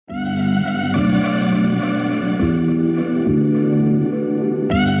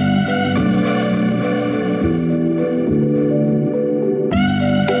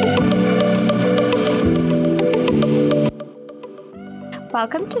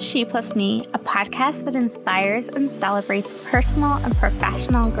Welcome to She Plus Me, a podcast that inspires and celebrates personal and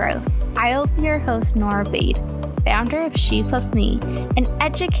professional growth. I'll be your host, Nora Bade, founder of She Plus Me, an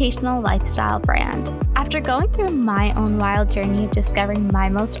educational lifestyle brand. After going through my own wild journey of discovering my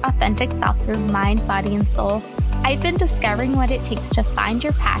most authentic self through mind, body, and soul, I've been discovering what it takes to find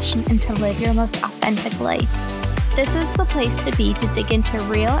your passion and to live your most authentic life. This is the place to be to dig into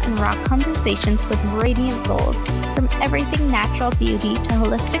real and raw conversations with radiant souls, from everything natural beauty to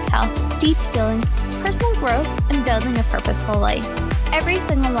holistic health, deep healing, personal growth, and building a purposeful life. Every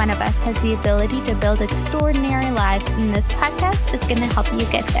single one of us has the ability to build extraordinary lives, and this podcast is going to help you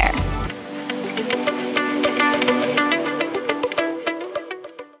get there.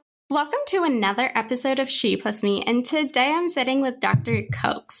 Welcome to another episode of She Plus Me, and today I'm sitting with Dr.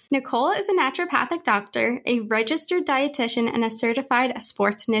 Kokes. Nicole is a naturopathic doctor, a registered dietitian, and a certified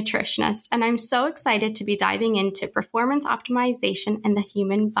sports nutritionist, and I'm so excited to be diving into performance optimization and the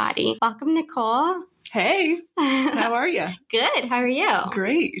human body. Welcome, Nicole. Hey, how are you? Good. How are you?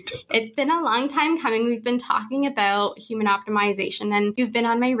 Great. It's been a long time coming. We've been talking about human optimization, and you've been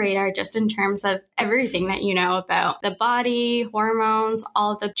on my radar just in terms of everything that you know about the body, hormones,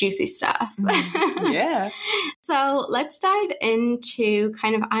 all the juicy stuff. Yeah. So let's dive into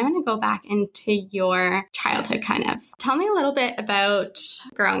I want to go back into your childhood Tell me a little bit about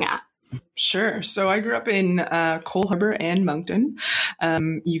growing up. Sure. So I grew up in Cole Harbour and Moncton.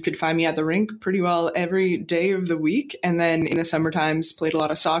 You could find me at the rink pretty well every day of the week. And then in the summer times, played a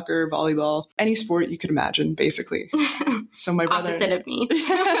lot of soccer, volleyball, any sport you could imagine, basically. So my brother... Opposite of me.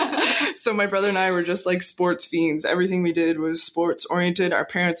 So my brother and I were just like sports fiends. Everything we did was sports oriented. Our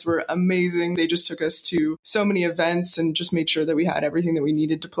parents were amazing. They just took us to so many events and just made sure that we had everything that we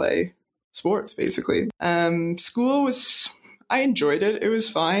needed to play sports, basically. School was... I enjoyed it. It was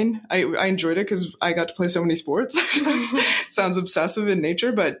fine. I enjoyed it because I got to play so many sports. It sounds obsessive in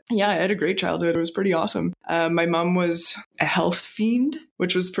nature, but yeah, I had a great childhood. It was pretty awesome. My mom was a health fiend,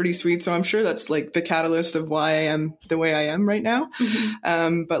 which was pretty sweet. So I'm sure that's like the catalyst of why I am the way I am right now.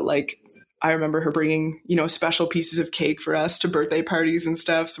 Mm-hmm. But like, I remember her bringing, special pieces of cake for us to birthday parties and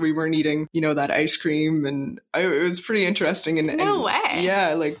stuff. So we weren't eating, that ice cream. And it was pretty interesting. No way.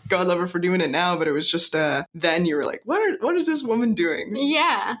 Yeah, like God love her for doing it now. But it was just then you were like, what is this woman doing?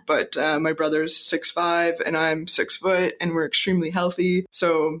 Yeah. But my brother's 6'5" and I'm 6 foot and we're extremely healthy.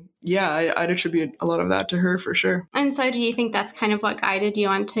 So yeah, I'd attribute a lot of that to her for sure. And so do you think that's kind of what guided you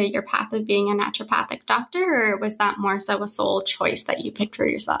onto your path of being a naturopathic doctor, or was that more so a sole choice that you picked for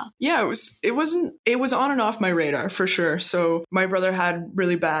yourself? Yeah, it was on and off my radar for sure. So my brother had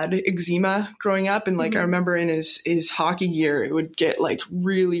really bad eczema growing up. And I remember in his hockey gear, it would get like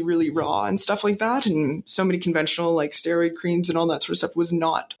really, really raw and stuff like that. And so many conventional like steroid creams and all that sort of stuff was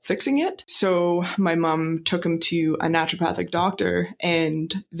not fixing it. So my mom took him to a naturopathic doctor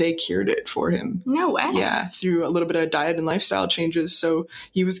and they cured it for him. No way. Yeah, through a little bit of diet and lifestyle changes. So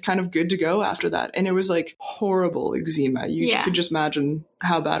he was kind of good to go after that. And it was like horrible eczema. You could just imagine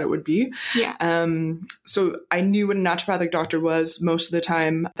how bad it would be. Yeah. So I knew what a naturopathic doctor was most of the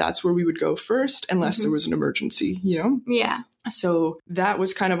time. That's where we would go first, unless there was an emergency, Yeah. So that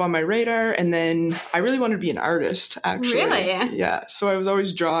was kind of on my radar. And then I really wanted to be an artist, actually. Really? Yeah. So I was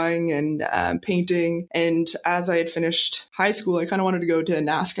always drawing and painting. And as I had finished high school, I kind of wanted to go to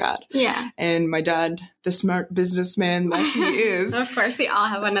NASCAD. Yeah. And my dad, the smart businessman that he is. Of course, we all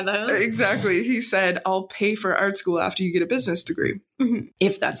have one of those. Exactly. He said, I'll pay for art school after you get a business degree.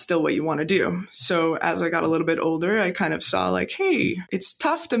 If that's still what you want to do. So as I got a little bit older, I kind of saw like, hey, it's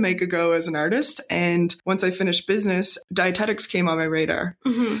tough to make a go as an artist. And once I finished business, dietetics came on my radar.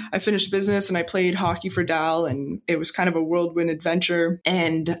 I finished business and I played hockey for Dal, and it was kind of a whirlwind adventure.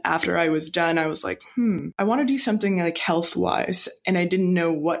 And after I was done, I was like, I want to do something like health-wise. And I didn't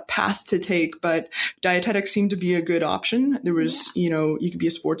know what path to take, but dietetics seemed to be a good option. There was, you could be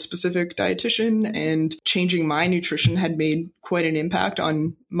a sports-specific dietitian, and changing my nutrition had made quite an impact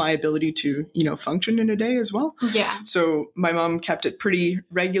on my ability to, function in a day as well. Yeah. So my mom kept it pretty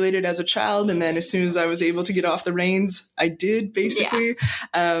regulated as a child. And then as soon as I was able to get off the reins, I did basically.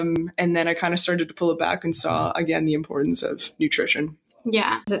 Yeah. And then I kind of started to pull it back and saw again the importance of nutrition.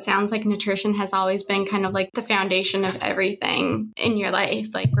 Yeah. It sounds like nutrition has always been kind of like the foundation of everything in your life,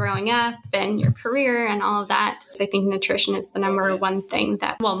 like growing up and your career and all of that. So I think nutrition is the number one thing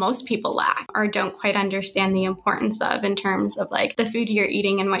that, most people lack or don't quite understand the importance of in terms of like the food you're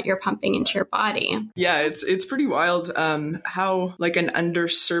eating and what you're pumping into your body. Yeah, it's pretty wild how like an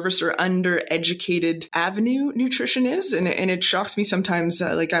underserviced or undereducated avenue nutrition is. And it shocks me sometimes.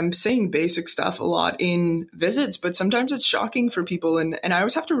 Like I'm saying basic stuff a lot in visits, but sometimes it's shocking for people. And And I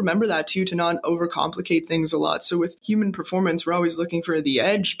always have to remember that too, to not overcomplicate things a lot. So with human performance, we're always looking for the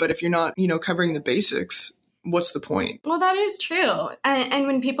edge, but if you're not, covering the basics, what's the point? Well, that is true. And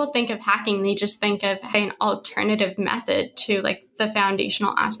when people think of hacking, they just think of an alternative method to like the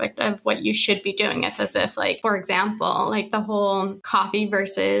foundational aspect of what you should be doing. It's as if, like, for example, like the whole coffee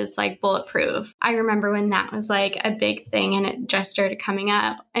versus like bulletproof. I remember when that was like a big thing and it just started coming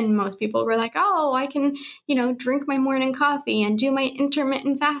up, and most people were like, oh, I can, drink my morning coffee and do my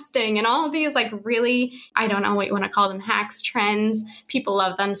intermittent fasting and all of these like really, I don't know what you want to call them, hacks, trends. People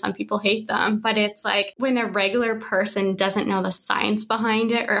love them. Some people hate them. But it's like when a regular person doesn't know the science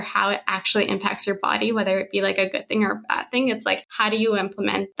behind it or how it actually impacts your body, whether it be like a good thing or a bad thing, it's like, how do you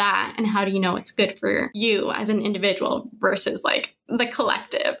implement that? And how do you know it's good for you as an individual versus like the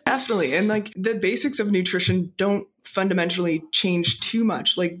collective? Definitely. And like the basics of nutrition don't fundamentally change too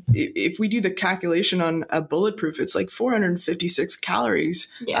much. Like if we do the calculation on a bulletproof, it's like 456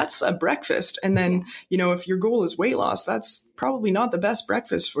 calories. Yeah. That's a breakfast. And then, if your goal is weight loss, that's probably not the best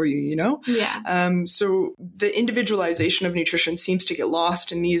breakfast for you, Yeah. So the individualization of nutrition seems to get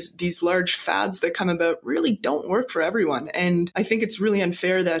lost in these large fads that come about really don't work for everyone. And I think it's really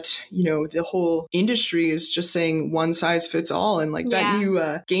unfair that, the whole industry is just saying one size fits all. And like that new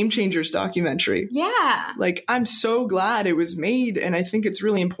Game Changers documentary. Yeah. Like I'm so glad it was made. And I think it's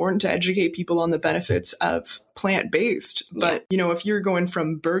really important to educate people on the benefits of plant-based. But, if you're going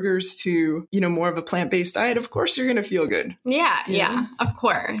from burgers to, more of a plant-based diet, of course you're going to feel good. Yeah, of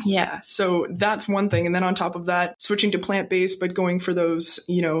course. Yeah. So that's one thing. And then on top of that, switching to plant-based, but going for those,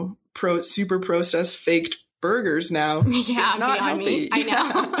 super processed faked burgers now. Yeah, it's not healthy. Me. I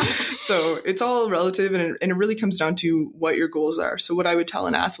know. So it's all relative, and it really comes down to what your goals are. So what I would tell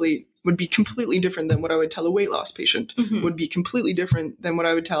an athlete would be completely different than what I would tell a weight loss patient, would be completely different than what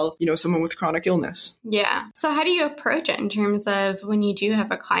I would tell, someone with chronic illness. Yeah. So how do you approach it in terms of when you do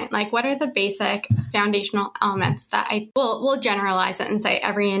have a client? Like, what are the basic foundational elements that we'll generalize it and say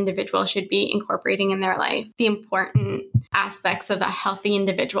every individual should be incorporating in their life? The important aspects of a healthy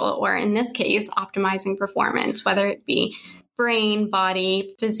individual, or in this case, optimizing performance, whether it be brain,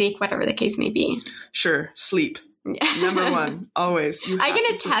 body, physique, whatever the case may be. Sure. Sleep. Number one, always. I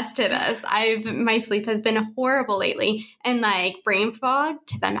can attest to this. My sleep has been horrible lately, and like brain fog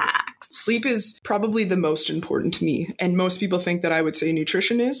to the max. Sleep is probably the most important to me. And most people think that I would say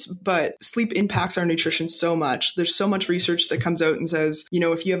nutrition is, but sleep impacts our nutrition so much. There's so much research that comes out and says,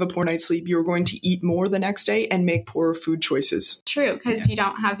 if you have a poor night's sleep, you're going to eat more the next day and make poorer food choices. True, because you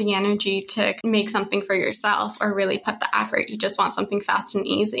don't have the energy to make something for yourself or really put the effort. You just want something fast and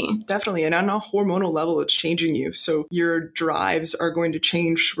easy. Definitely. And on a hormonal level, it's changing you. So your drives are going to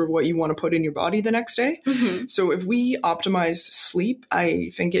change for what you want to put in your body the next day. Mm-hmm. So if we optimize sleep, I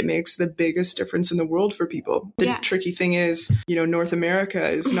think it makes the biggest difference in the world for people. The tricky thing is, North America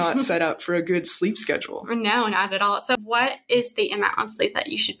is not set up for a good sleep schedule. No, not at all. So what is the amount of sleep that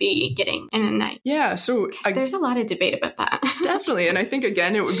you should be getting in a night? Yeah. So there's a lot of debate about that. Definitely. And I think,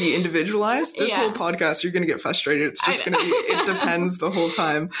 again, it would be individualized. This whole podcast, you're going to get frustrated. It's just going to be, it depends the whole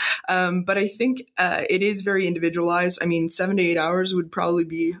time. But I think it is very individualized. I mean, 7 to 8 hours would probably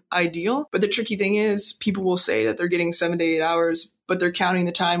be ideal. But the tricky thing is people will say that they're getting 7 to 8 hours, but they're counting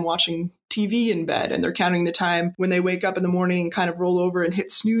the time watching TV in bed, and they're counting the time when they wake up in the morning and kind of roll over and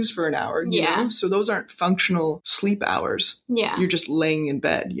hit snooze for an hour, you know? So those aren't functional sleep hours. Yeah. You're just laying in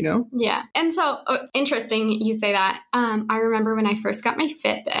bed, Yeah. And so interesting you say that. I remember when I first got my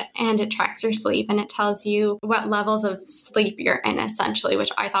Fitbit, and it tracks your sleep and it tells you what levels of sleep you're in essentially,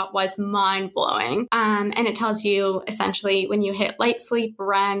 which I thought was mind blowing. And it tells you essentially when you hit light sleep,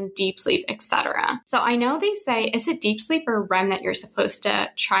 REM, deep sleep, etc. So I know they say, is it deep sleep or REM that you're supposed to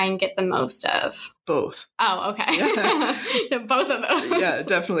try and get the most of? Both. Oh, okay. Yeah. Both of those. Yeah,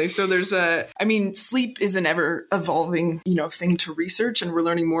 definitely. So there's sleep is an ever evolving, thing to research, and we're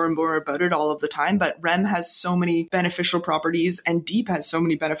learning more and more about it all of the time. But REM has so many beneficial properties, and deep has so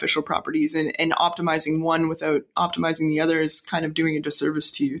many beneficial properties, and optimizing one without optimizing the other is kind of doing a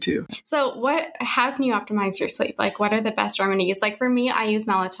disservice to you too. So how can you optimize your sleep? Like, what are the best remedies? Like for me, I use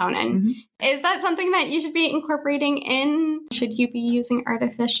melatonin. Mm-hmm. Is that something that you should be incorporating in? Should you be using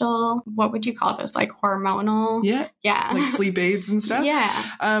artificial, what would you call this? Like hormonal? Yeah. Like sleep aids and stuff? Yeah.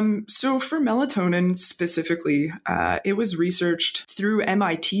 So for melatonin specifically, it was researched through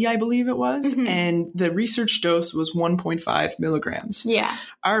MIT, I believe it was. Mm-hmm. And the research dose was 1.5 milligrams. Yeah.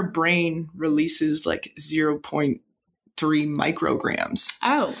 Our brain releases like 0.2 3 micrograms.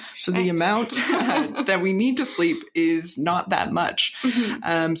 Oh, so the amount that we need to sleep is not that much.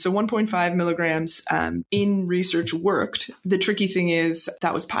 So 1.5 milligrams in research worked. The tricky thing is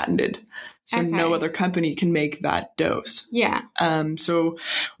that was patented. So no other company can make that dose. Yeah. So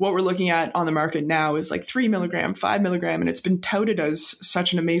what we're looking at on the market now is like 3 milligram, 5 milligram, and it's been touted as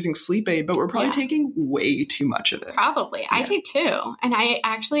such an amazing sleep aid, but we're probably taking way too much of it. Probably. I do too. And I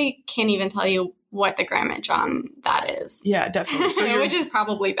actually can't even tell you what the grammage on that is. Yeah, definitely. So which is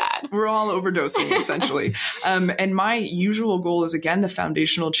probably bad. We're all overdosing, essentially. And my usual goal is, again, the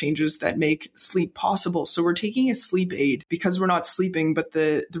foundational changes that make sleep possible. So we're taking a sleep aid because we're not sleeping, but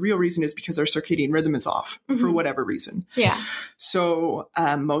the real reason is because our circadian rhythm is off for whatever reason. Yeah. So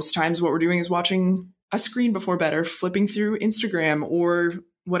most times what we're doing is watching a screen before bed or flipping through Instagram or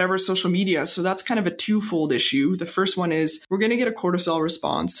whatever social media. So that's kind of a twofold issue. The first one is we're going to get a cortisol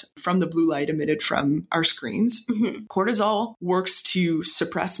response from the blue light emitted from our screens. Cortisol works to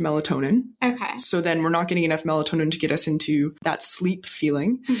suppress melatonin. Okay. So then we're not getting enough melatonin to get us into that sleep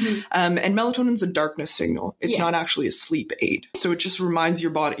feeling. And melatonin's a darkness signal. It's not actually a sleep aid. So it just reminds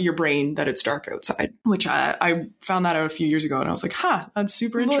your brain that it's dark outside, which I found that out a few years ago. And I was like, that's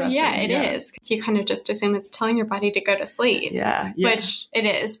super interesting. Yeah, it is. You kind of just assume it's telling your body to go to sleep. Yeah. Which it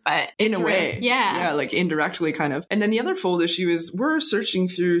is. But in a way. Yeah, like indirectly kind of. And then the other fold issue is we're searching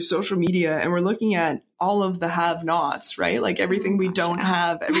through social media and we're looking at all of the have-nots, right? Like everything we don't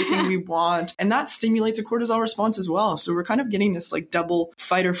have, everything we want. And that stimulates a cortisol response as well. So we're kind of getting this like double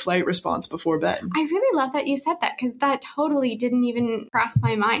fight or flight response before bed. I really love that you said that because that totally didn't even cross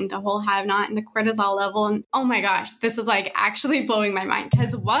my mind, the whole have-not and the cortisol level. And oh my gosh, this is like actually blowing my mind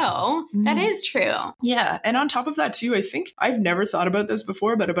because whoa, that is true. Yeah. And on top of that too, I think I've never thought about this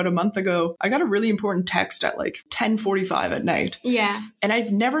before, but about a month ago, I got a really important text at like 10:45 at night. Yeah. And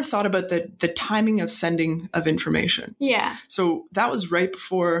I've never thought about the timing of sending of information. Yeah. So that was right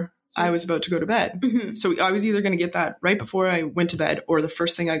before I was about to go to bed. So I was either going to get that right before I went to bed or the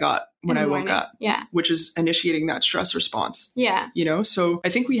first thing I got when I woke up. Yeah. Which is initiating that stress response. Yeah. You know, so I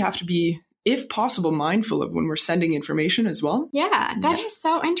think we have to be, if possible, mindful of when we're sending information as well. Yeah, that is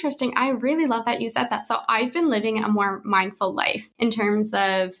so interesting. I really love that you said that. So I've been living a more mindful life in terms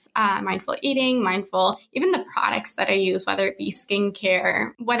of mindful eating, mindful, even the products that I use, whether it be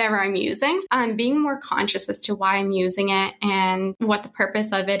skincare, whatever I'm using, being more conscious as to why I'm using it and what the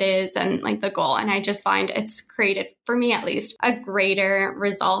purpose of it is and like the goal. And I just find it's created, for me at least, a greater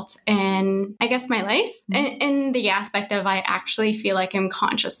result in, I guess, my life in the aspect of I actually feel like I'm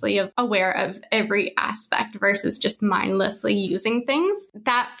consciously aware of every aspect versus just mindlessly using things.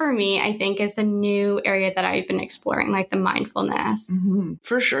 That for me, I think, is a new area that I've been exploring, like the mindfulness.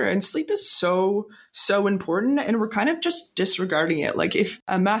 For sure. And sleep is so important. And we're kind of just disregarding it. Like if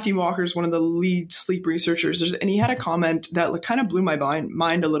Matthew Walker is one of the lead sleep researchers, and he had a comment that like, kind of blew my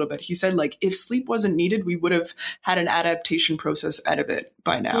mind a little bit. He said, like, if sleep wasn't needed, we would have had an adaptation process out of it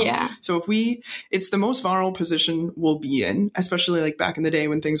by now. Yeah. So it's the most vulnerable position we'll be in, especially like back in the day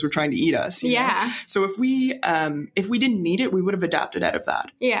when things were trying to eat us. You know? So if we didn't need it, we would have adapted out of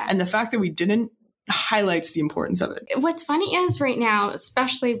that. Yeah. And the fact that we didn't highlights the importance of it. What's funny is right now,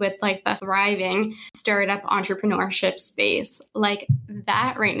 especially with like the thriving startup entrepreneurship space, like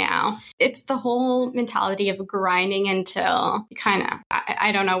that right now, it's the whole mentality of grinding until kind of,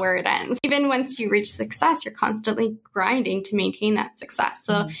 I don't know where it ends. Even once you reach success, you're constantly grinding to maintain that success.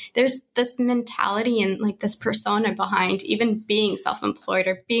 So there's this mentality and like this persona behind even being self-employed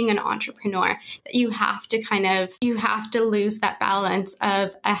or being an entrepreneur that you have to lose that balance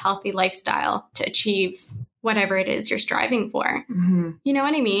of a healthy lifestyle to achieve whatever it is you're striving for. You know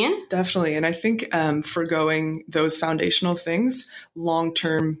what I mean? Definitely. And I think forgoing those foundational things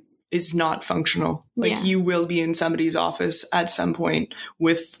long-term is not functional. Like you will be in somebody's office at some point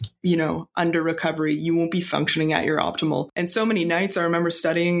with, under recovery. You won't be functioning at your optimal. And so many nights I remember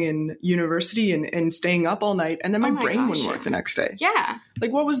studying in university and staying up all night and then my brain wouldn't work the next day. Yeah.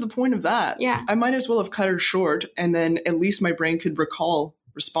 Like what was the point of that? Yeah. I might as well have cut her short and then at least my brain could recall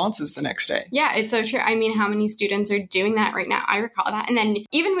responses the next day. Yeah, it's so true. I mean, how many students are doing that right now? I recall that. And then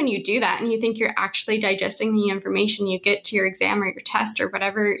even when you do that and you think you're actually digesting the information you get to your exam or your test or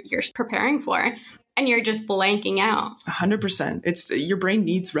whatever you're preparing for, and you're just blanking out. 100%. It's your brain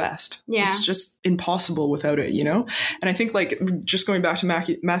needs rest. Yeah. It's just impossible without it, And I think like just going back to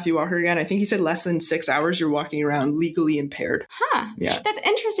Matthew Walker again, I think he said less than 6 hours you're walking around legally impaired. Yeah. That's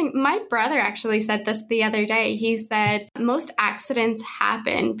interesting. My brother actually said this the other day. He said most accidents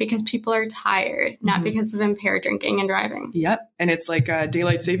happen because people are tired, not because of impaired drinking and driving. Yep. And it's like a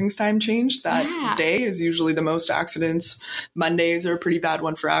daylight savings time change. That day is usually the most accidents. Mondays are a pretty bad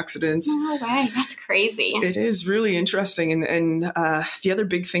one for accidents. No way. That's crazy. crazy. It is really interesting. And the other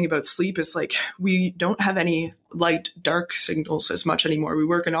big thing about sleep is like we don't have any light dark signals as much anymore. We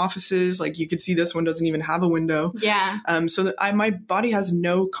work in offices, like you could see this one doesn't even have a window. Yeah. So that my body has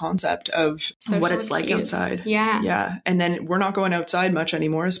no concept of Social what it's like cues. outside. Yeah. Yeah. And then we're not going outside much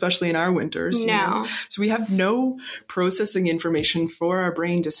anymore, especially in our winters. No. You know? So we have no processing information for our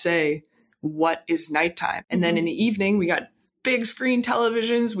brain to say what is nighttime. And then in the evening, we got big screen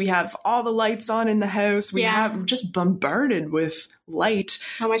televisions. We have all the lights on in the house. We have just bombarded with light.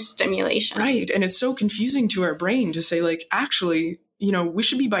 So much stimulation. Right. And it's so confusing to our brain to say, like, actually, you know, we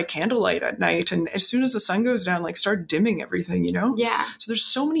should be by candlelight at night. And as soon as the sun goes down, like start dimming everything, you know? Yeah. So there's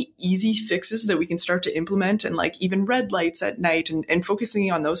so many easy fixes that we can start to implement, and like even red lights at night and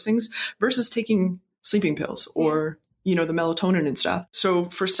focusing on those things versus taking sleeping pills or you know, the melatonin and stuff. So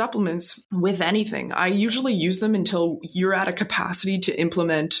for supplements with anything, I usually use them until you're at a capacity to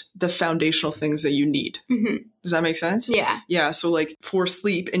implement the foundational things that you need. Mm-hmm. Does that make sense? Yeah. Yeah. So like for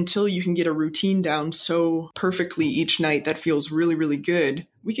sleep, until you can get a routine down so perfectly each night that feels really, really good,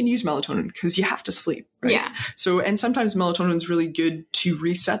 we can use melatonin because you have to sleep. Right? Yeah. So, and sometimes melatonin is really good to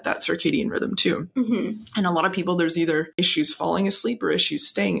reset that circadian rhythm too. Mm-hmm. And a lot of people, there's either issues falling asleep or issues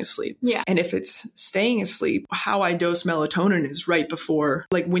staying asleep. Yeah. And if it's staying asleep, how I dose melatonin is right before,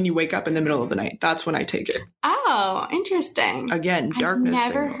 like when you wake up in the middle of the night, that's when I take it. Oh, interesting. Again, darkness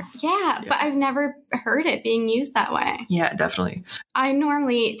signal. Yeah, but I've never heard it being used that way. Yeah, definitely. I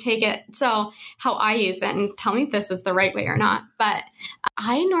normally take it, so how I use it, and tell me if this is the right way or not, but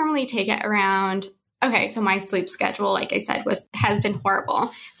I normally take it around, okay, so my sleep schedule, like I said, has been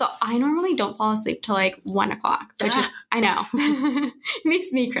horrible. So I normally don't fall asleep till like 1 o'clock, which is, I know,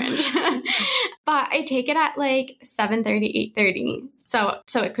 makes me cringe. But I take it at like 7:30, 8:30.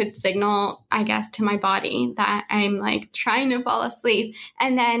 So it could signal, I guess, to my body that I'm like trying to fall asleep.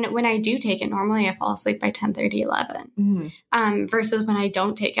 And then when I do take it, normally I fall asleep by 10:30, 11. Mm-hmm. Versus when I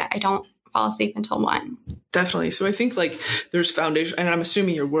don't take it, I don't fall asleep until 1. Definitely. So I think like there's foundation, and I'm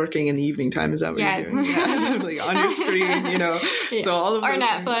assuming you're working in the evening time. Is that what you're doing? Yeah, like on your screen, you know. Yeah. So all of or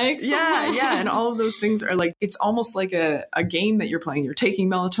Netflix. Things, yeah, and all of those things are like, it's almost like a game that you're playing. You're taking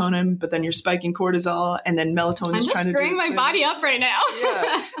melatonin, but then you're spiking cortisol, and then melatonin is trying to screwing my body up right now.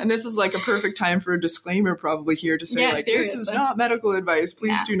 Yeah, and this is like a perfect time for a disclaimer, probably here to say like, seriously. This is not medical advice.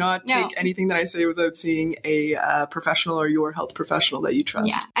 Please do not take anything that I say without seeing a professional or your health professional that you trust.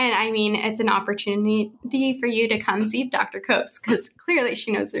 Yeah, and I mean, it's an opportunity for you to come see Dr. Kokes because clearly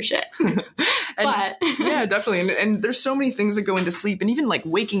she knows her shit. But yeah, definitely. And there's so many things that go into sleep, and even like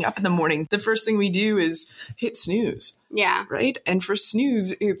waking up in the morning, the first thing we do is hit snooze. Yeah. Right. And for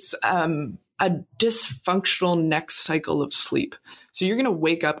snooze, it's a dysfunctional next cycle of sleep. So you're going to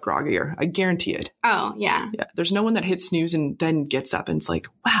wake up groggier. I guarantee it. Oh, yeah. Yeah. There's no one that hits snooze and then gets up and it's like,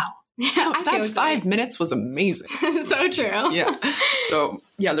 wow. That 5 minutes was amazing. So true. Yeah. So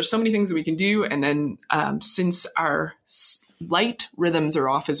yeah, there's so many things that we can do. And then since our light rhythms are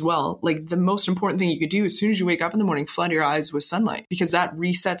off as well, like the most important thing you could do as soon as you wake up in the morning, flood your eyes with sunlight, because that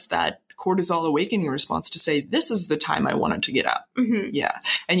resets that cortisol awakening response to say, this is the time I wanted to get up. Mm-hmm. Yeah.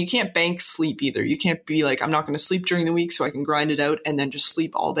 And you can't bank sleep either. You can't be like, I'm not going to sleep during the week so I can grind it out and then just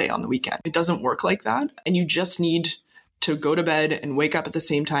sleep all day on the weekend. It doesn't work like that. And you just need to go to bed and wake up at the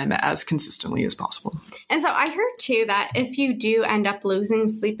same time as consistently as possible. And so I heard too that if you do end up losing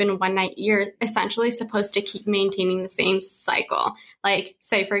sleep in one night, you're essentially supposed to keep maintaining the same cycle. Like,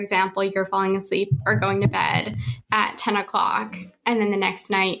 say, for example, you're falling asleep or going to bed at 10 o'clock, and then the next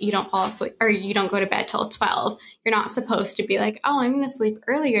night you don't fall asleep or you don't go to bed till 12. You're not supposed to be like, oh, I'm going to sleep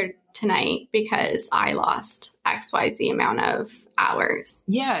earlier tonight because I lost XYZ amount of hours.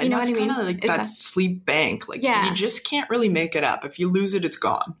 Yeah, and that's kind of like that sleep bank. Like, you just can't really make it up. If you lose it, it's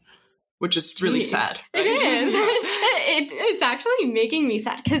gone, which is really sad. Right? It is. It's actually making me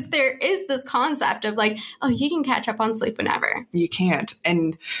sad because there is this concept of like, oh, you can catch up on sleep whenever. You can't.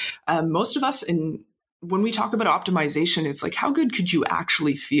 And most of us when we talk about optimization, it's like, how good could you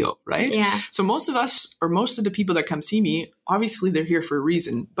actually feel, right? Yeah. So most of us, or most of the people that come see me, obviously they're here for a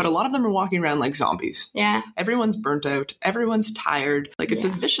reason, but a lot of them are walking around like zombies. Yeah. Everyone's burnt out. Everyone's tired. Like it's a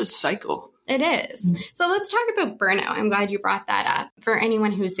vicious cycle. It is. So let's talk about burnout. I'm glad you brought that up. For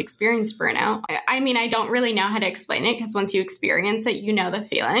anyone who's experienced burnout, I mean, I don't really know how to explain it because once you experience it, you know the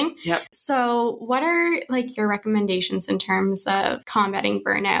feeling. Yep. So what are like your recommendations in terms of combating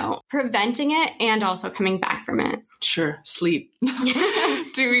burnout, preventing it, and also coming back from it? Sure. Sleep.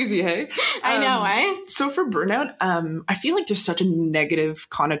 Too easy, hey? I know, eh? So for burnout, I feel like there's such a negative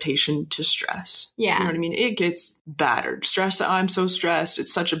connotation to stress. Yeah. You know what I mean? It gets battered. Stress, I'm so stressed.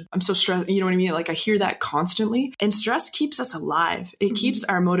 I'm so stressed. You know what I mean? Like I hear that constantly. And stress keeps us alive. It keeps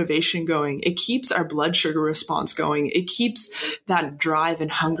our motivation going. It keeps our blood sugar response going. It keeps that drive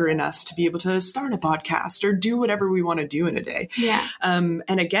and hunger in us to be able to start a podcast or do whatever we want to do in a day. Yeah. And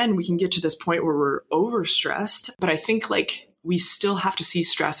again, we can get to this point where we're overstressed, but I think like we still have to see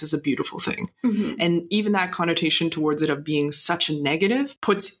stress as a beautiful thing. And even that connotation towards it of being such a negative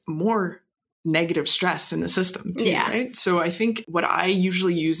puts more negative stress in the system too, right? So I think what I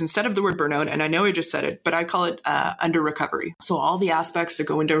usually use instead of the word burnout, and I know I just said it, but I call it under recovery. So all the aspects that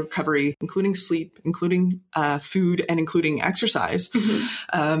go into recovery, including sleep, including food, and including exercise,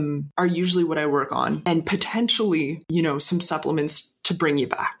 are usually what I work on, and potentially, you know, some supplements to bring you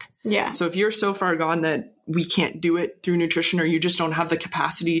back. Yeah. So if you're so far gone that we can't do it through nutrition, or you just don't have the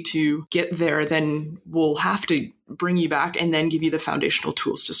capacity to get there, then we'll have to bring you back and then give you the foundational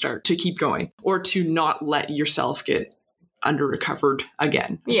tools to start to keep going, or to not let yourself get under recovered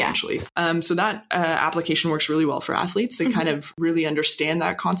again, essentially. So that application works really well for athletes. They kind of really understand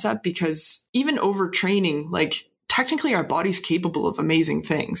that concept, because even overtraining, like technically our body's capable of amazing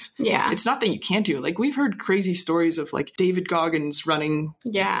things. Yeah. It's not that you can't do it. Like we've heard crazy stories of like David Goggins running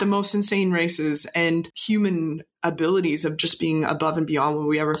the most insane races, and human abilities of just being above and beyond what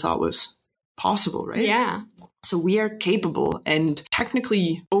we ever thought was possible, right? Yeah. So we are capable, and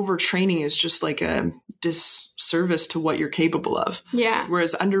technically overtraining is just like a disservice to what you're capable of. Yeah.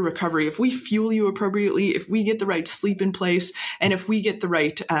 Whereas under recovery, if we fuel you appropriately, if we get the right sleep in place, and if we get the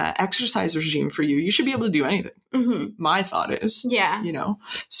right exercise regime for you, you should be able to do anything. My thought is, you know,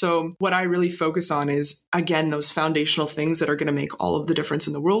 so what I really focus on is, again, those foundational things that are going to make all of the difference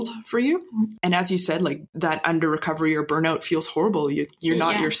in the world for you. And as you said, like that under recovery or burnout feels horrible. You're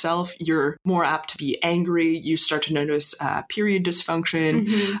not yourself. You're more apt to be angry. You start to notice period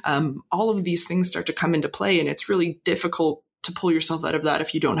dysfunction. All of these things start to come into play, and it's really difficult to pull yourself out of that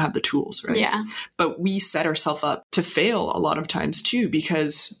if you don't have the tools, right? Yeah. But we set ourselves up to fail a lot of times too,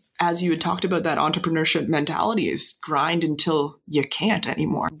 because as you had talked about, that entrepreneurship mentality is grind until you can't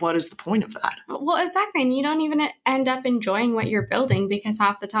anymore. What is the point of that? Well, exactly. And you don't even end up enjoying what you're building, because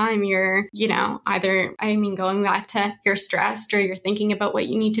half the time you're, you know, either, I mean, going back to you're stressed, or you're thinking about what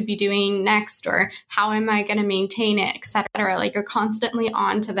you need to be doing next, or how am I going to maintain it, etc. Like you're constantly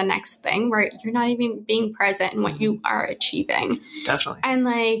on to the next thing, where you're not even being present in what you are achieving. Definitely. And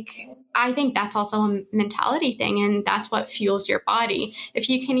like, I think that's also a mentality thing, and that's what fuels your body. If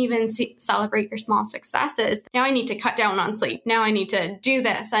you can even celebrate your small successes, now I need to cut down on sleep. Now I need to do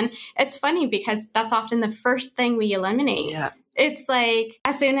this. And it's funny because that's often the first thing we eliminate. Yeah. It's like,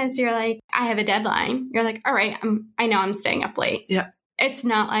 as soon as you're like, I have a deadline, you're like, all right, I know I'm staying up late. Yeah. It's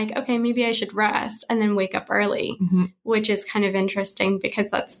not like, okay, maybe I should rest and then wake up early, which is kind of interesting, because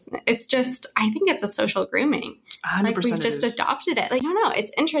it's just, I think it's a social grooming. 100% like we've just adopted it. Like, I don't know,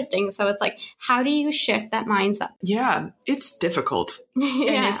 it's interesting. So it's like, how do you shift that mindset? Yeah, it's difficult.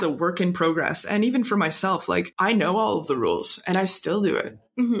 And it's a work in progress. And even for myself, like I know all of the rules and I still do it.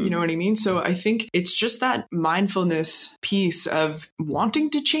 You know what I mean? So I think it's just that mindfulness piece of wanting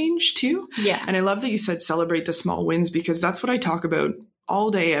to change too. Yeah. And I love that you said celebrate the small wins, because that's what I talk about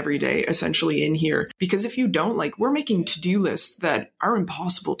all day, every day, essentially in here. Because if you don't, like, we're making to-do lists that are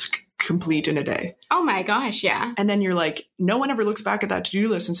impossible to complete in a day. Oh my gosh, yeah. And then you're like, no one ever looks back at that to-do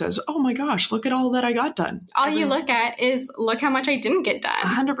list and says, oh my gosh, look at all that I got done. All you look at is, look how much I didn't get done.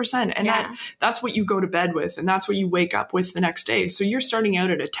 100%. And that's what you go to bed with, and that's what you wake up with the next day. So you're starting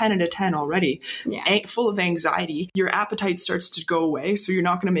out at a 10 out of 10 already, full of anxiety. Your appetite starts to go away, so you're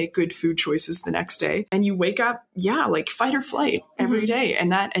not going to make good food choices the next day. And you wake up, like fight or flight every day.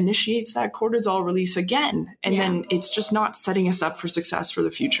 And that initiates that cortisol release again. And then it's just not setting us up for success for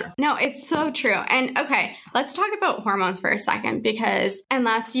the future. No, it's so true. And okay, let's talk about hormones for a second, because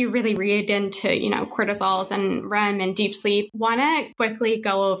unless you really read into, you know, cortisols and REM and deep sleep, want to quickly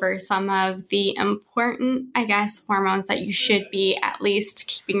go over some of the important, I guess, hormones that you should be at least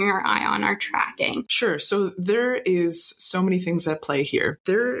keeping your eye on or tracking. Sure. So there is so many things at play here.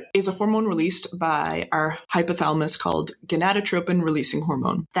 There is a hormone released by our hypothalamus called gonadotropin releasing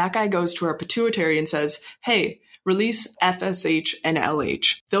hormone. That guy goes to our pituitary and says, hey, release FSH and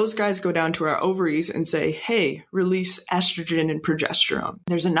LH. Those guys go down to our ovaries and say, hey, release estrogen and progesterone.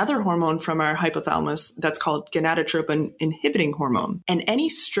 There's another hormone from our hypothalamus that's called gonadotropin inhibiting hormone. And any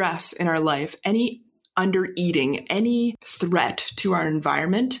stress in our life, any under-eating, any threat to our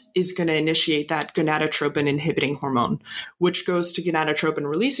environment is going to initiate that gonadotropin inhibiting hormone, which goes to gonadotropin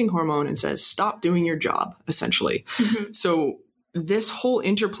releasing hormone and says, stop doing your job, essentially. So this whole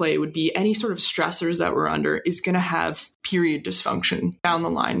interplay would be any sort of stressors that we're under is going to have period dysfunction down the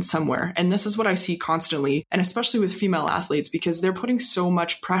line somewhere. And this is what I see constantly, and especially with female athletes, because they're putting so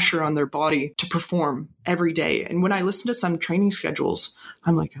much pressure on their body to perform every day. And when I listen to some training schedules,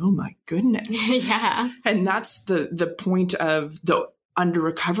 I'm like, oh my goodness. Yeah. And that's the point of the under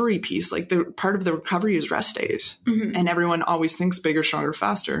recovery piece. Like the part of the recovery is rest days. Mm-hmm. And everyone always thinks bigger, stronger,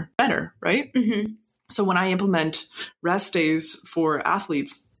 faster, better, right? Mm-hmm. So when I implement rest days for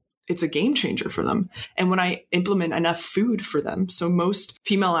athletes, it's a game changer for them. And when I implement enough food for them, so most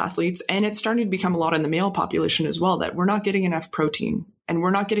female athletes, and it's starting to become a lot in the male population as well, that we're not getting enough protein and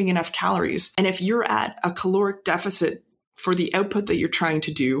we're not getting enough calories. And if you're at a caloric deficit for the output that you're trying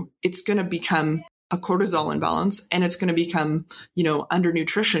to do, it's going to become a cortisol imbalance, and it's going to become,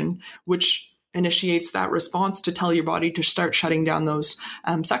 undernutrition, which initiates that response to tell your body to start shutting down those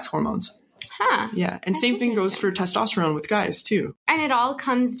sex hormones. Huh. Yeah. And same thing goes for testosterone with guys too. And it all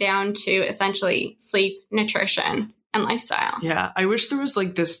comes down to essentially sleep, nutrition, and lifestyle. Yeah. I wish there was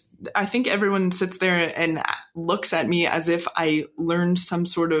like this. I think everyone sits there and looks at me as if I learned some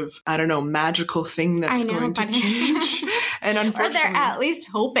sort of, magical thing that's going to change. And unfortunately, or they're at least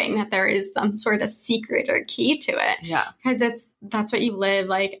hoping that there is some sort of secret or key to it. Yeah. Because that's what you live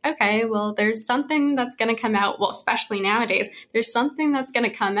like, okay, well, there's something that's going to come out. Well, especially nowadays, there's something that's going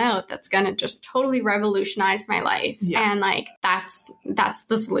to come out that's going to just totally revolutionize my life. Yeah. And like, that's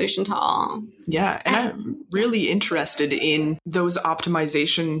the solution to all. Yeah. And I'm really interested in those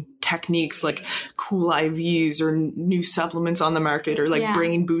optimization techniques like cool IVs or new supplements on the market or like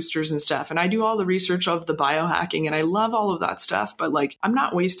brain boosters and stuff. And I do all the research of the biohacking and I love all of that stuff, but like, I'm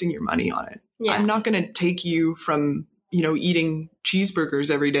not wasting your money on it. Yeah. I'm not going to take you from, eating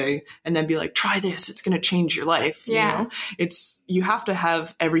cheeseburgers every day and then be like, try this, it's going to change your life. You have to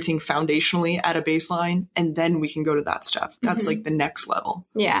have everything foundationally at a baseline and then we can go to that stuff. That's like the next level.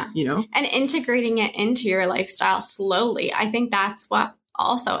 Yeah. And integrating it into your lifestyle slowly. I think that's what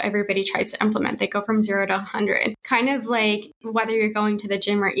also everybody tries to implement. They go from 0 to 100. Kind of like whether you're going to the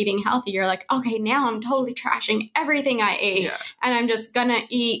gym or eating healthy, you're like, okay, now I'm totally trashing everything I ate. Yeah. And I'm just going to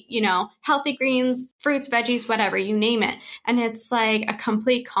eat, healthy greens, fruits, veggies, whatever, you name it. And it's like a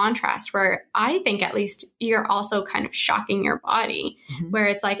complete contrast where I think at least you're also kind of shocking your body where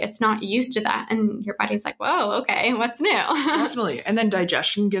it's like, it's not used to that. And your body's like, whoa, okay, what's new? Definitely. And then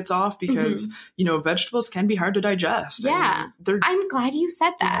digestion gets off because, vegetables can be hard to digest. Yeah. I'm glad you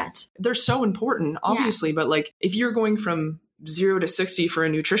said that. They're so important, obviously, but like if you're going from 0 to 60 for a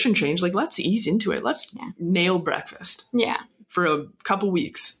nutrition change, like let's ease into it. Let's nail breakfast. Yeah. For a couple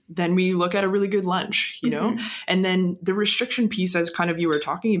weeks. Then we look at a really good lunch, and then the restriction piece, as kind of you were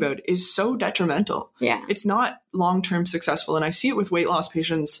talking about, is so detrimental. Yeah. It's not long-term successful. And I see it with weight loss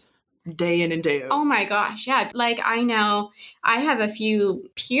patients day in and day out. Oh my gosh. Yeah. Like I know I have a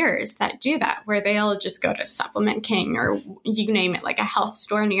few peers that do that where they'll just go to Supplement King or you name it, like a health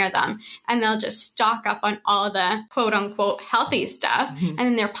store near them. And they'll just stock up on all the quote unquote healthy stuff. And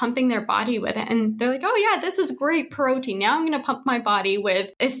then they're pumping their body with it. And they're like, oh yeah, this is great protein. Now I'm going to pump my body with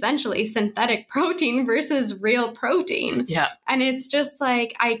essentially synthetic protein versus real protein. Yeah. And it's just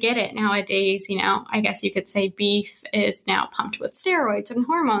like, I get it nowadays, I guess you could say beef is now pumped with steroids and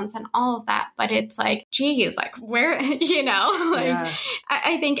hormones and all of that. But it's like, geez, like where,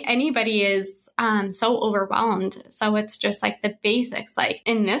 I think anybody is so overwhelmed. So it's just like the basics, like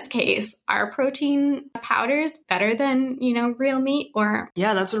in this case, are protein powders better than, real meat or?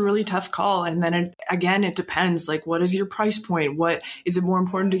 Yeah, that's a really tough call. And then it depends. Like, what is your price point? What is it more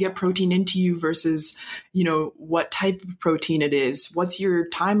important to get protein into you versus, what type of protein it is? What's your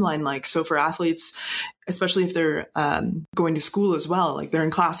timeline like? So for athletes, especially if they're going to school as well, like they're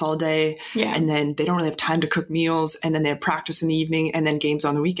in class all day and then they don't really have time to cook meals and then they have practice in the evening and then games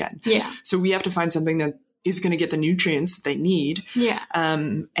on the weekend. Yeah. So we have to find something that is going to get the nutrients that they need. Yeah.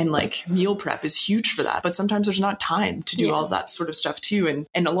 And like meal prep is huge for that. But sometimes there's not time to do all of that sort of stuff too.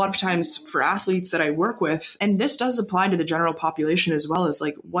 And a lot of times for athletes that I work with, and this does apply to the general population as well, as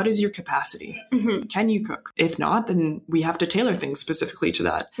like, what is your capacity? Can you cook? If not, then we have to tailor things specifically to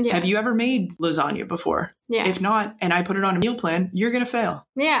that. Yeah. Have you ever made lasagna before? Yeah. If not, and I put it on a meal plan, you're going to fail.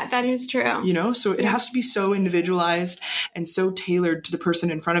 Yeah, that is true. So it has to be so individualized and so tailored to the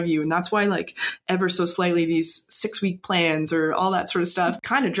person in front of you. And that's why like ever so slightly these 6-week plans or all that sort of stuff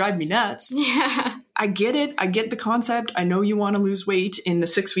kind of drive me nuts. Yeah. I get it. I get the concept. I know you want to lose weight in the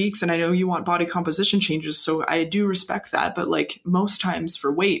 6 weeks, and I know you want body composition changes. So I do respect that. But like most times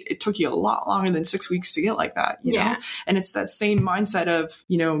for weight, it took you a lot longer than 6 weeks to get like that, you know? And it's that same mindset of,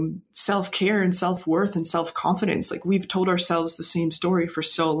 you know, self-care and self-worth and self-confidence. Like we've told ourselves the same story for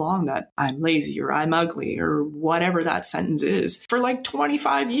so long that I'm lazy or I'm ugly or whatever that sentence is for like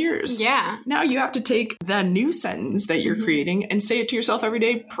 25 years. Yeah. Now you have to take the new sentence that you're creating and say it to yourself every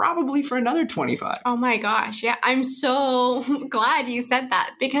day, probably for another 25. Oh my gosh. Yeah. I'm so glad you said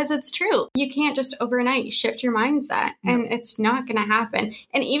that because it's true. You can't just overnight shift your mindset and it's not going to happen.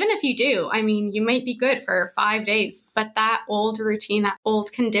 And even if you do, I mean, you might be good for 5 days, but that old routine, that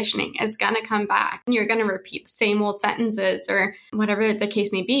old conditioning is going to come back and you're going to repeat the same old sentences or whatever the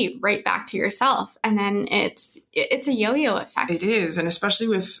case may be right back to yourself. And then it's a yo-yo effect. It is. And especially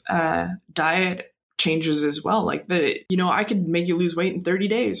with diet changes as well. Like I could make you lose weight in 30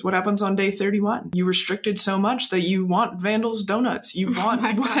 days. What happens on day 31? You restricted so much that you want Vandal's donuts. You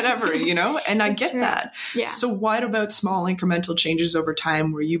want whatever, you know? And I get that. Yeah. So what about small incremental changes over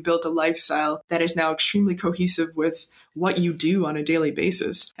time where you built a lifestyle that is now extremely cohesive with what you do on a daily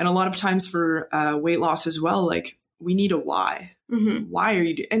basis? And a lot of times for weight loss as well, like we need a why. Why are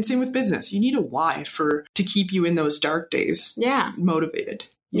you and same with business. You need a why to keep you in those dark days motivated.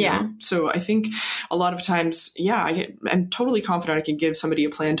 You know? So I think a lot of times, I'm totally confident I can give somebody a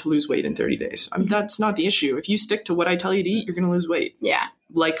plan to lose weight in 30 days. That's not the issue. If you stick to what I tell you to eat, you're going to lose weight. Yeah.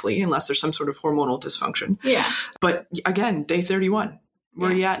 Likely, unless there's some sort of hormonal dysfunction. Yeah. But again, day 31,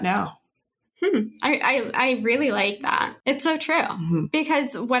 where are you at now? I really like that. It's so true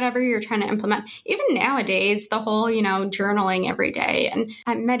because whatever you're trying to implement, even nowadays, the whole, journaling every day and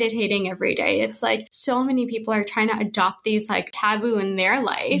meditating every day, it's like so many people are trying to adopt these like taboo in their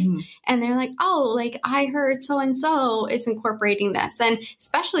life. And they're like, oh, like I heard so-and-so is incorporating this. And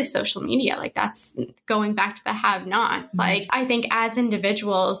especially social media, like that's going back to the have-nots. Like I think as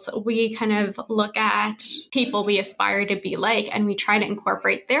individuals, we kind of look at people we aspire to be like, and we try to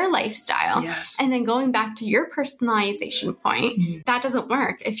incorporate their lifestyle. Yes. And then going back to your personalization point, that doesn't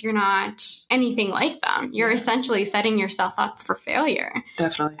work if you're not anything like them. You're essentially setting yourself up for failure.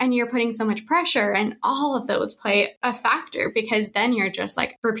 Definitely. And you're putting so much pressure, and all of those play a factor because then you're just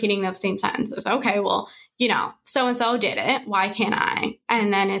like repeating those same sentences. Okay, well, so-and-so did it. Why can't I?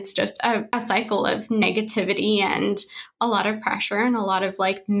 And then it's just a cycle of negativity and a lot of pressure and a lot of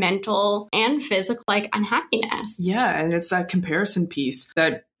like mental and physical like unhappiness. Yeah. And it's that comparison piece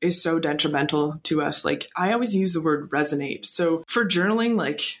that is so detrimental to us. Like I always use the word resonate. So for journaling,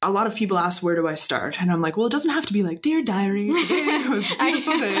 like a lot of people ask, where do I start? And I'm like, well, it doesn't have to be like, dear diary, today was a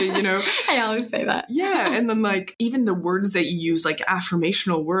beautiful day, I always say that. Yeah. And then like even the words that you use, like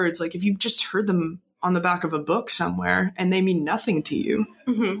affirmational words, like if you've just heard them on the back of a book somewhere and they mean nothing to you,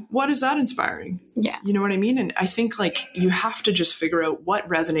 what is that inspiring? Yeah. You know what I mean? And I think like you have to just figure out what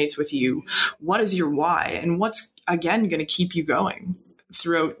resonates with you. What is your why? And what's, again, going to keep you going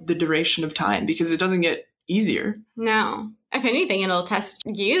throughout the duration of time, because it doesn't get easier. No. If anything, it'll test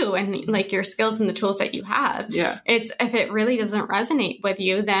you and like your skills and the tools that you have. Yeah. It's if it really doesn't resonate with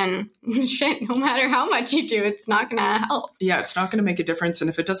you, then shit, no matter how much you do, it's not going to help. Yeah, it's not going to make a difference. And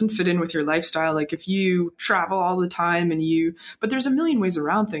if it doesn't fit in with your lifestyle, like if you travel all the time but there's a million ways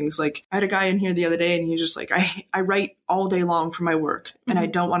around things. Like I had a guy in here the other day and he was just like, I write all day long for my work and I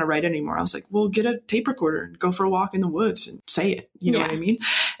don't want to write anymore. I was like, well, get a tape recorder and go for a walk in the woods and say it. You know what I mean?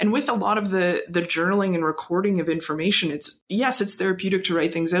 And with a lot of the journaling and recording of information, it's therapeutic to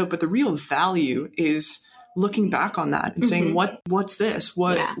write things out, but the real value is looking back on that and saying, what's this?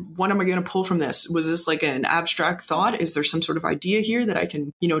 What am I going to pull from this? Was this like an abstract thought? Is there some sort of idea here that I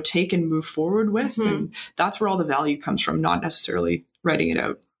can, take and move forward with? And that's where all the value comes from, not necessarily writing it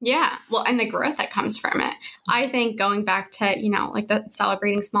out. Yeah. Well, and the growth that comes from it. I think going back to, like the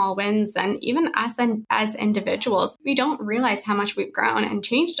celebrating small wins and even us as individuals, we don't realize how much we've grown and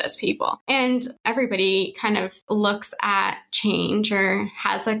changed as people. And everybody kind of looks at change or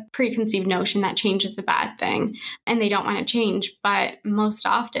has a preconceived notion that change is a bad thing and they don't want to change. But most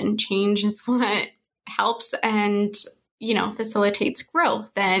often change is what helps and facilitates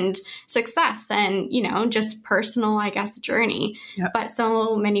growth and success and, just personal, I guess, journey. Yep. But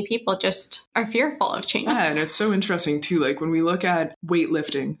so many people just are fearful of change. Yeah, and it's so interesting too. Like when we look at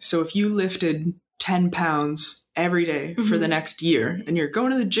weightlifting, so if you lifted 10 pounds every day for the next year and you're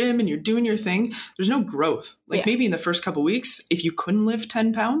going to the gym and you're doing your thing, there's no growth. Like maybe in the first couple of weeks, if you couldn't lift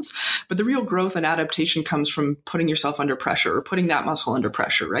 10 pounds, but the real growth and adaptation comes from putting yourself under pressure or putting that muscle under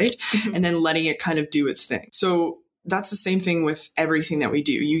pressure, right? And then letting it kind of do its thing. So that's the same thing with everything that we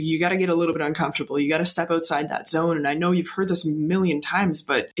do. You got to get a little bit uncomfortable. You got to step outside that zone. And I know you've heard this a million times,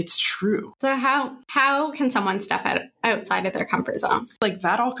 but it's true. So how can someone step outside of their comfort zone? Like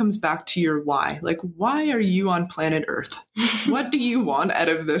that all comes back to your why. Like, why are you on planet Earth? What do you want out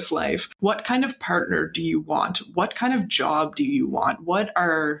of this life? What kind of partner do you want? What kind of job do you want? What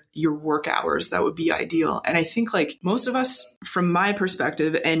are your work hours that would be ideal? And I think like most of us, from my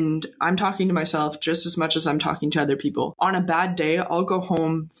perspective, and I'm talking to myself just as much as I'm talking to other people, on a bad day, I'll go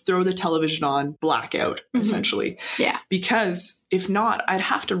home, throw the television on, blackout, essentially. Yeah. Because if not, I'd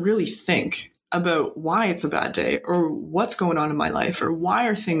have to really think about why it's a bad day or what's going on in my life or why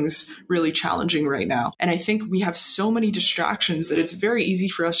are things really challenging right now. And I think we have so many distractions that it's very easy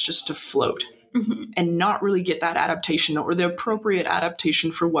for us just to float and not really get that adaptation or the appropriate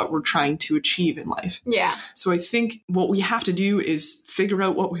adaptation for what we're trying to achieve in life. Yeah. So I think what we have to do is figure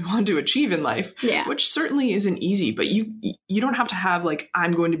out what we want to achieve in life, which certainly isn't easy, but you don't have to have like,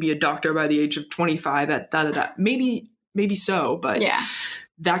 I'm going to be a doctor by the age of 25 at that. Maybe so, but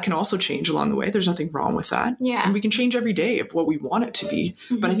that can also change along the way. There's nothing wrong with that. Yeah. And we can change every day of what we want it to be.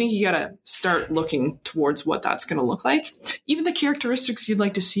 But I think you got to start looking towards what that's going to look like. Even the characteristics you'd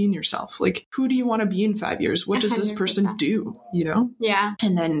like to see in yourself. Like, who do you want to be in 5 years? What does this person do? You know? Yeah.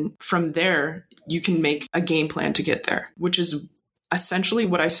 And then from there, you can make a game plan to get there, which is essentially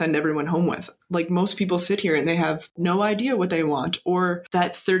what I send everyone home with. Like most people sit here and they have no idea what they want, or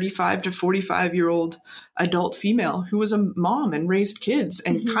that 35 to 45-year-old adult female who was a mom and raised kids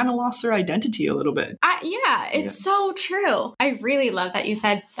and kind of lost their identity a little bit. It's so true. I really love that you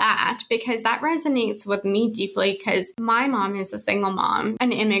said that because that resonates with me deeply because my mom is a single mom,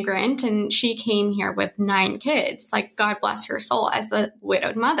 an immigrant, and she came here with 9 kids. Like, God bless her soul as a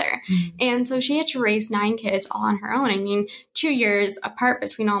widowed mother. And so she had to raise 9 kids all on her own. I mean, 2 years apart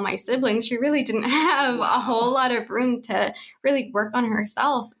between all my siblings, she really didn't have a whole lot of room to really work on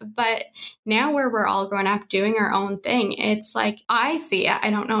herself. But now where we're all grown up doing our own thing, it's like, I see it.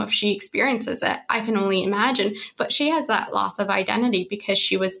 I don't know if she experiences it. I can only imagine. But she has that loss of identity because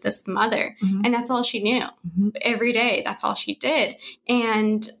she was this mother and that's all she knew. Every day, that's all she did.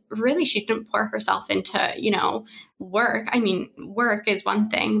 And really, she didn't pour herself into, work. I mean, work is one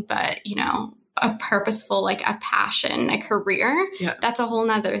thing, but, a purposeful, like a passion, a career, that's a whole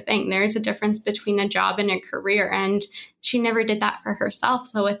nother thing. There's a difference between a job and a career. And she never did that for herself.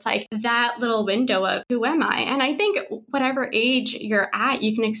 So it's like that little window of who am I? And I think whatever age you're at,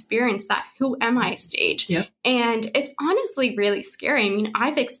 you can experience that who am I stage. And it's honestly really scary. I mean,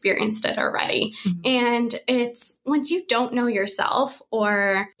 I've experienced it already. And it's once you don't know yourself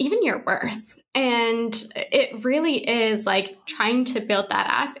or even your worth. And it really is like trying to build that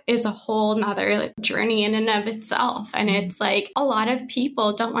up is a whole nother journey in and of itself. And it's like a lot of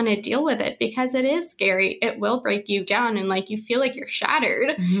people don't want to deal with it because it is scary. It will break you down and like you feel like you're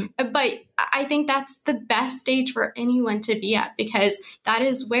shattered. But I think that's the best stage for anyone to be at because that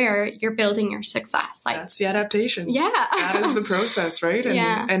is where you're building your success. Like that's the adaptation. Yeah. That is the process, right?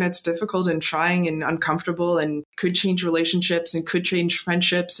 And it's difficult and trying and uncomfortable and could change relationships and could change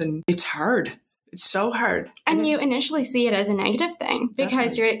friendships. And it's hard. It's so hard. And you initially see it as a negative thing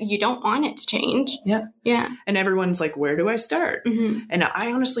because you don't want it to change. Yeah. And everyone's like, where do I start? And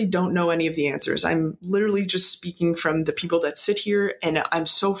I honestly don't know any of the answers. I'm literally just speaking from the people that sit here. And I'm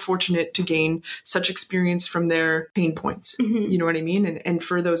so fortunate to gain such experience from their pain points. You know what I mean? And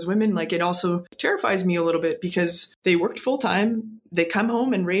for those women, like it also terrifies me a little bit because they worked full time. They come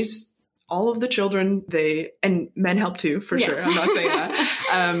home and raise all of the children, and men help too, for sure. I'm not saying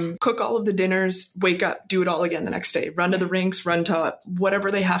that. Cook all of the dinners, wake up, do it all again the next day, run to the rinks, run to whatever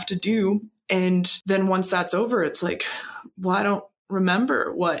they have to do. And then once that's over, it's like, well, I don't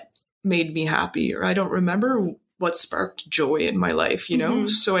remember what made me happy, or I don't remember what sparked joy in my life,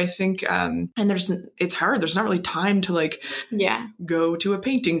 So I think, and it's hard. There's not really time to go to a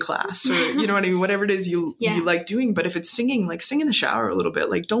painting class or, you know what I mean? Whatever it is you like doing. But if it's singing, like sing in the shower a little bit,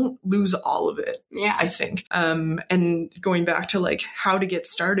 like don't lose all of it. I think. And going back to like how to get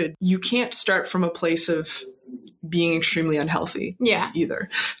started, you can't start from a place of being extremely unhealthy either.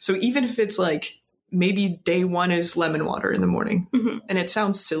 So even if it's like, maybe day one is lemon water in the morning and it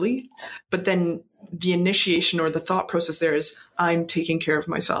sounds silly, but then the initiation or the thought process there is I'm taking care of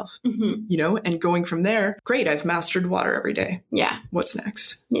myself, and going from there, great. I've mastered water every day. What's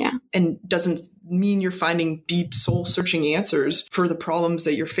next? And doesn't mean you're finding deep soul searching answers for the problems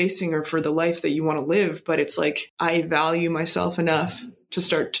that you're facing or for the life that you want to live. But it's like, I value myself enough to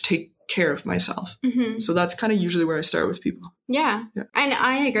start to take care of myself. So that's kind of usually where I start with people. Yeah. And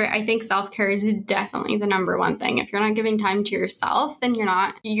I agree. I think self-care is definitely the number one thing. If you're not giving time to yourself, then you're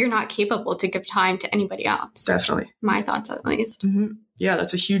not capable to give time to anybody else. Definitely. My thoughts, at least. Mm-hmm. Yeah,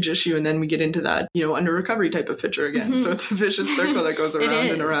 that's a huge issue. And then we get into that, under recovery type of picture again. Mm-hmm. So it's a vicious circle that goes around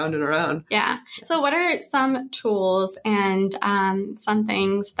and around and around. Yeah. So what are some tools and some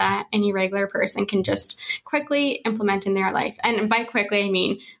things that any regular person can just quickly implement in their life? And by quickly, I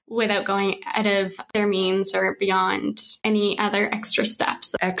mean without going out of their means or beyond any other extra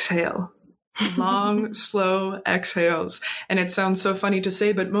steps. Exhale. Long, slow exhales. And it sounds so funny to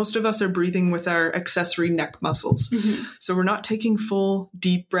say, but most of us are breathing with our accessory neck muscles. Mm-hmm. So we're not taking full,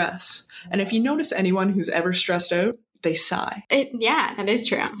 deep breaths. And if you notice anyone who's ever stressed out, they sigh. Yeah, that is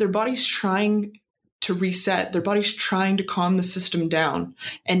true. Their body's trying to reset. Their body's trying to calm the system down.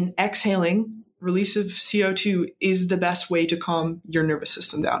 And exhaling, release of CO2 is the best way to calm your nervous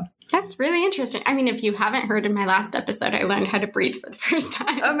system down. That's really interesting. I mean, if you haven't heard in my last episode, I learned how to breathe for the first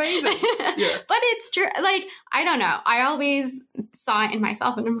time. Amazing. Yeah. But it's true. Like, I don't know. I always saw it in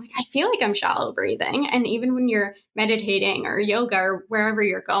myself and I'm like, I feel like I'm shallow breathing. And even when you're meditating or yoga or wherever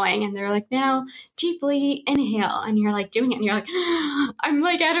you're going and they're like, now deeply inhale. And you're like doing it and you're like, I'm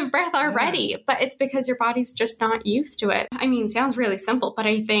like out of breath already. Yeah. But it's because your body's just not used to it. I mean, sounds really simple, but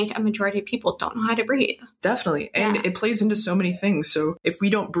I think a majority of people don't know how to breathe. Definitely. And it plays into so many things. So if we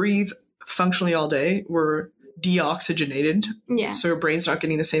don't breathe functionally all day, we're deoxygenated. Yeah. So our brain's not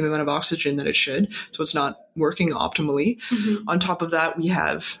getting the same amount of oxygen that it should. So it's not working optimally. Mm-hmm. On top of that, we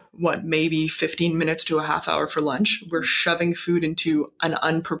have maybe 15 minutes to a half hour for lunch. We're shoving food into an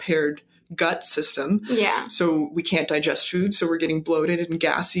unprepared gut system. Yeah. So we can't digest food. So we're getting bloated and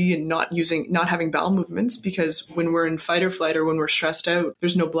gassy and not having bowel movements, because when we're in fight or flight or when we're stressed out,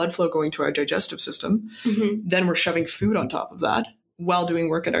 there's no blood flow going to our digestive system. Mm-hmm. Then we're shoving food on top of that while doing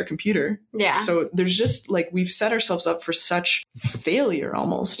work at our computer. Yeah. So there's just we've set ourselves up for such failure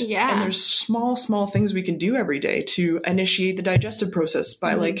almost. Yeah. And there's small things we can do every day to initiate the digestive process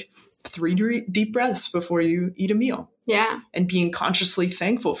by 3 deep breaths before you eat a meal. Yeah. And being consciously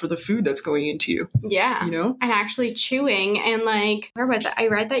thankful for the food that's going into you. Yeah. And actually chewing and where was it? I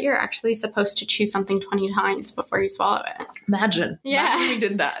read that you're actually supposed to chew something 20 times before you swallow it. Imagine. Yeah. Imagine we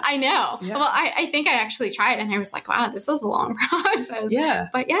did that. I know. Yeah. Well, I think I actually tried and I was like, wow, this is a long process. Yeah.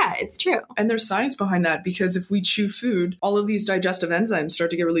 But yeah, it's true. And there's science behind that, because if we chew food, all of these digestive enzymes start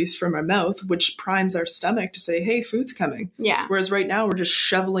to get released from our mouth, which primes our stomach to say, hey, food's coming. Yeah. Whereas right now we're just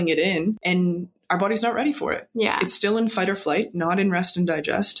shoveling it in and our body's not ready for it. Yeah. It's still in fight or flight, not in rest and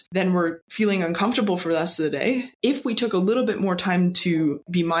digest. Then we're feeling uncomfortable for the rest of the day. If we took a little bit more time to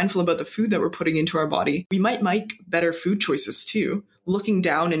be mindful about the food that we're putting into our body, we might make better food choices too. Looking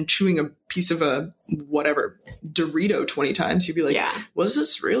down and chewing a piece of a Dorito 20 times, you'd be like, was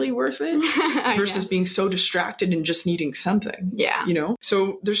this really worth it? Versus being so distracted and just needing something. Yeah.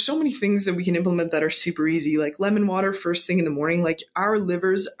 So there's so many things that we can implement that are super easy, like lemon water first thing in the morning. Our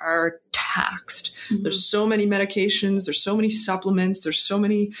livers are taxed. Mm-hmm. There's so many medications, there's so many supplements, there's so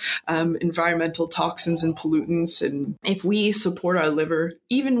many environmental toxins and pollutants. And if we support our liver,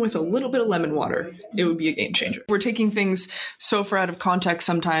 even with a little bit of lemon water, it would be a game changer. We're taking things so far out of context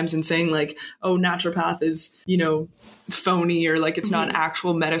sometimes and saying oh, naturopath is, phony, or it's not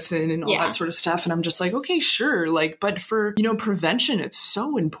actual medicine and all that sort of stuff. And I'm just okay, sure. But for, prevention, it's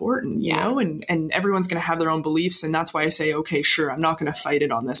so important, you know, and everyone's going to have their own beliefs. And that's why I say, okay, sure, I'm not going to fight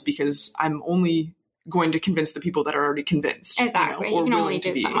it on this, because I'm only going to convince the people that are already convinced. Exactly. You can only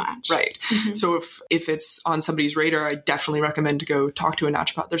do so much. Right. Mm-hmm. So if it's on somebody's radar, I definitely recommend to go talk to a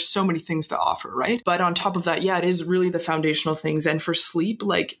naturopath. There's so many things to offer, right? But on top of that, it is really the foundational things. And for sleep,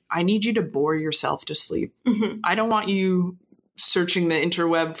 I need you to bore yourself to sleep. Mm-hmm. I don't want you searching the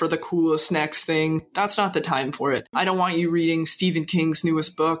interweb for the coolest next thing. That's not the time for it. I don't want you reading Stephen King's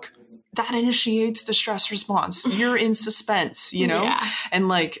newest book. That initiates the stress response. You're in suspense, Yeah. And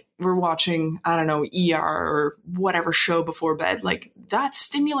we're watching, I don't know, ER or whatever show before bed. That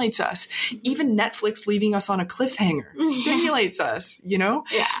stimulates us. Even Netflix leaving us on a cliffhanger stimulates us, Yeah.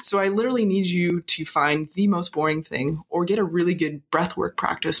 So I literally need you to find the most boring thing or get a really good breathwork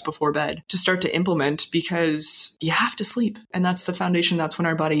practice before bed to start to implement, because you have to sleep. And that's the foundation. That's when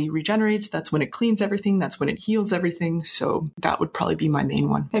our body regenerates. That's when it cleans everything. That's when it heals everything. So that would probably be my main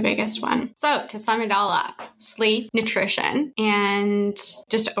one. The biggest one. So to sum it all up, sleep, nutrition, and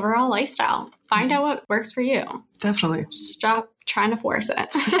just overall lifestyle. Find out what works for you. Definitely. Stop trying to force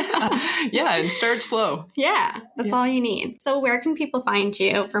it. Yeah, and start slow. Yeah, that's all you need. So where can people find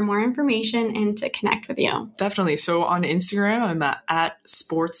you for more information and to connect with you? Definitely. So on Instagram, I'm at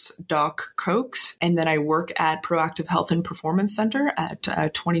sports.kokes, and then I work at Proactive Health and Performance Center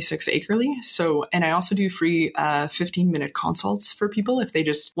at 26 Acrely. So, and I also do free 15-minute consults for people if they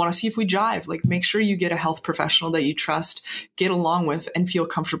just want to see if we jive. Like, make sure you get a health professional that you trust, get along with, and feel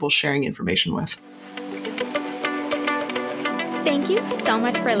comfortable sharing information with. Thank you so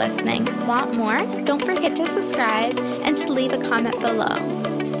much for listening. Want more? Don't forget to subscribe and to leave a comment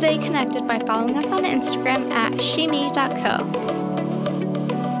below. Stay connected by following us on Instagram at sheme.co.